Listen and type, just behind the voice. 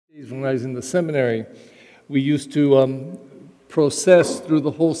When I was in the seminary, we used to process through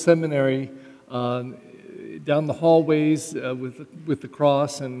the whole seminary down the hallways with the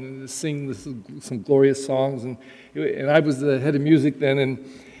cross and sing some glorious songs. And I was the head of music then, and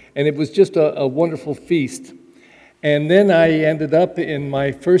it was just a wonderful feast. And then I ended up in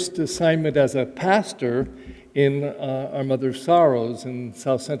my first assignment as a pastor in Our Mother of Sorrows in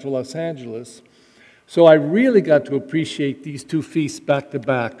South Central Los Angeles. So I really got to appreciate these two feasts back to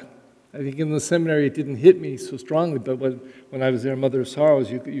back. I think in the seminary it didn't hit me so strongly, but when I was there, Mother of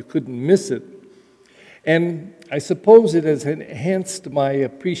Sorrows, you couldn't miss it. And I suppose it has enhanced my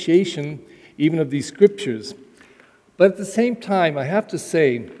appreciation even of these scriptures. But at the same time, I have to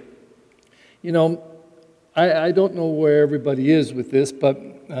say, I don't know where everybody is with this, but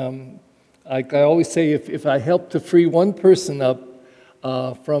like I always say, if I help to free one person up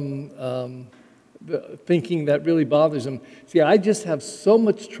from the thinking that really bothers them. See, I just have so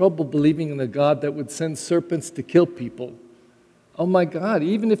much trouble believing in a God that would send serpents to kill people. Oh my God,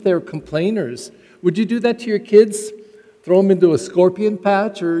 even if they're complainers. Would you do that to your kids? Throw them into a scorpion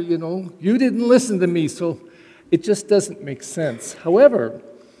patch or, you didn't listen to me, so it just doesn't make sense. However,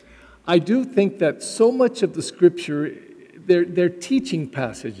 I do think that so much of the scripture, they're teaching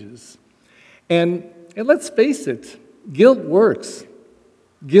passages. And let's face it, guilt works.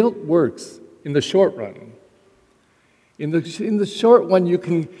 Guilt works. In the short run. In the short run, you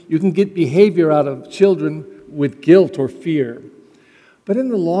can get behavior out of children with guilt or fear. But in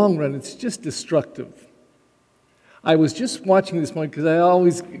the long run, it's just destructive. I was just watching this morning, because I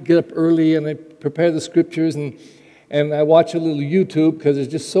always get up early and I prepare the scriptures, and I watch a little YouTube, because there's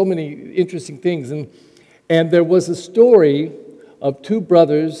just so many interesting things. And there was a story of two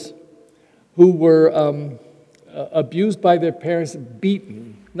brothers who were abused by their parents,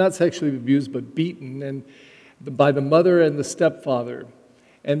 beaten. Not sexually abused, but beaten, and by the mother and the stepfather.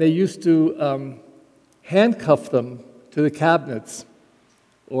 And they used to handcuff them to the cabinets,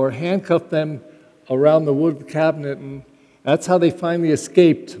 or handcuff them around the wood cabinet, and that's how they finally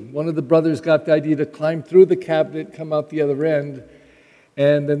escaped. One of the brothers got the idea to climb through the cabinet, come out the other end,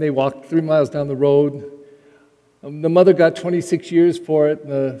 and then they walked 3 miles down the road. The mother got 26 years for it,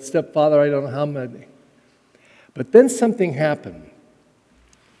 and the stepfather, I don't know how many. But then something happened.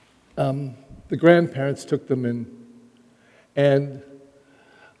 The grandparents took them in, and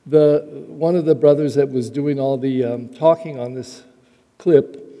one of the brothers that was doing all the talking on this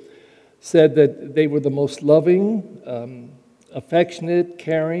clip said that they were the most loving, affectionate,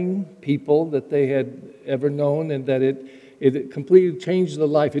 caring people that they had ever known, and that it completely changed their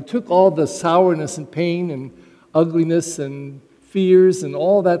life. It took all the sourness and pain and ugliness and fears and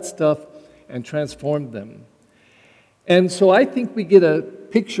all that stuff and transformed them. And so I think we get a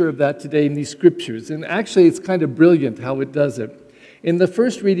picture of that today in these scriptures. And actually, it's kind of brilliant how it does it. In the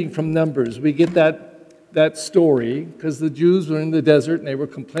first reading from Numbers, we get that story, because the Jews were in the desert and they were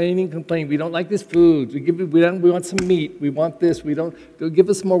complaining. We don't like this food. We want some meat. We want this. Give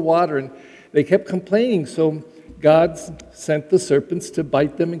us more water. And they kept complaining. So God sent the serpents to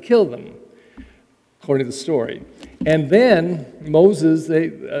bite them and kill them, according to the story. And then Moses, they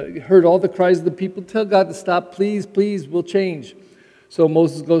heard all the cries of the people. Tell God to stop, please, please, we'll change. So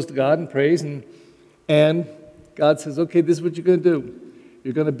Moses goes to God and prays, and God says, okay, this is what you're going to do.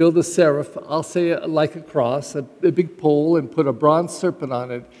 You're going to build a seraph, I'll say like a cross, a big pole, and put a bronze serpent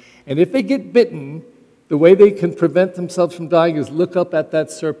on it. And if they get bitten, the way they can prevent themselves from dying is look up at that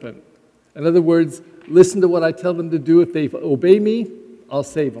serpent. In other words, listen to what I tell them to do. If they obey me, I'll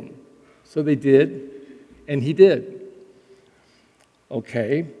save them. So they did, and he did.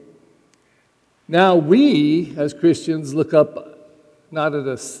 Okay. Now we, as Christians, look up not at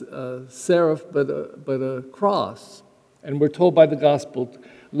a seraph, but a cross. And we're told by the gospel,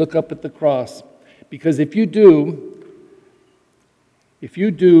 look up at the cross. Because if you do,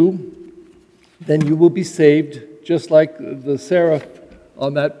 then you will be saved, just like the seraph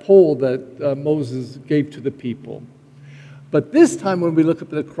on that pole that Moses gave to the people. But this time when we look up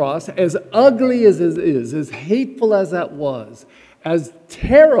at the cross, as ugly as it is, as hateful as that was, as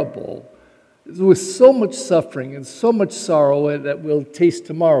terrible, with so much suffering and so much sorrow that we'll taste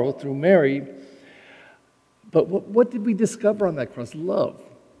tomorrow through Mary. But what did we discover on that cross? Love,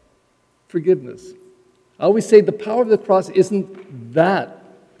 forgiveness. I always say the power of the cross isn't that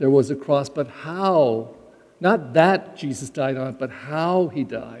there was a cross, but how. Not that Jesus died on it, but how he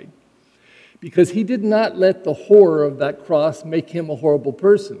died. Because he did not let the horror of that cross make him a horrible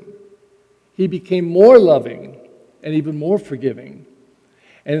person. He became more loving and even more forgiving.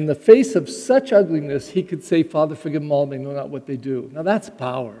 And in the face of such ugliness, he could say, Father, forgive them all, they know not what they do. Now that's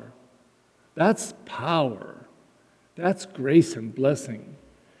power. That's power. That's grace and blessing.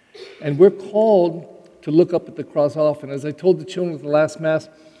 And we're called to look up at the cross often. As I told the children at the last Mass,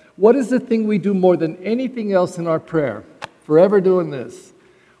 what is the thing we do more than anything else in our prayer? Forever doing this.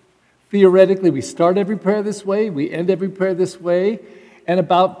 Theoretically, we start every prayer this way, we end every prayer this way, and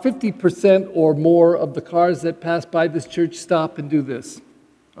about 50% or more of the cars that pass by this church stop and do this.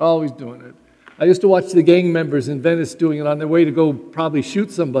 Always doing it. I used to watch the gang members in Venice doing it on their way to go probably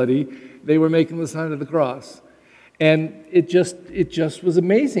shoot somebody. They were making the sign of the cross. And it just was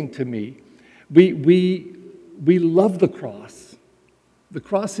amazing to me. We love the cross. The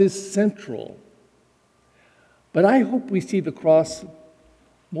cross is central. But I hope we see the cross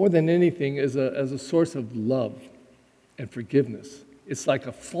more than anything as a source of love and forgiveness. It's like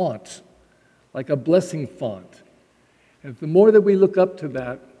a font, like a blessing font. And the more that we look up to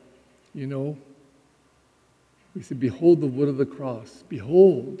that, you know, we say, behold the wood of the cross.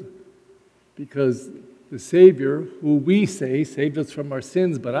 Behold. Because the Savior, who we say saved us from our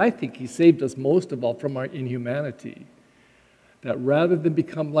sins, but I think he saved us most of all from our inhumanity. That rather than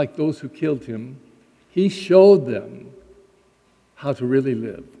become like those who killed him, he showed them how to really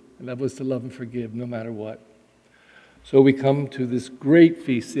live. And that was to love and forgive no matter what. So we come to this great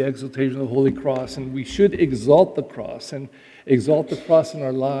feast, the Exaltation of the Holy Cross, and we should exalt the cross and exalt the cross in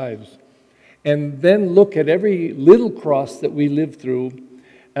our lives. And then look at every little cross that we live through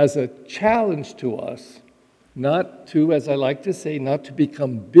as a challenge to us, not to, as I like to say, not to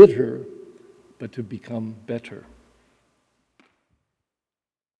become bitter, but to become better.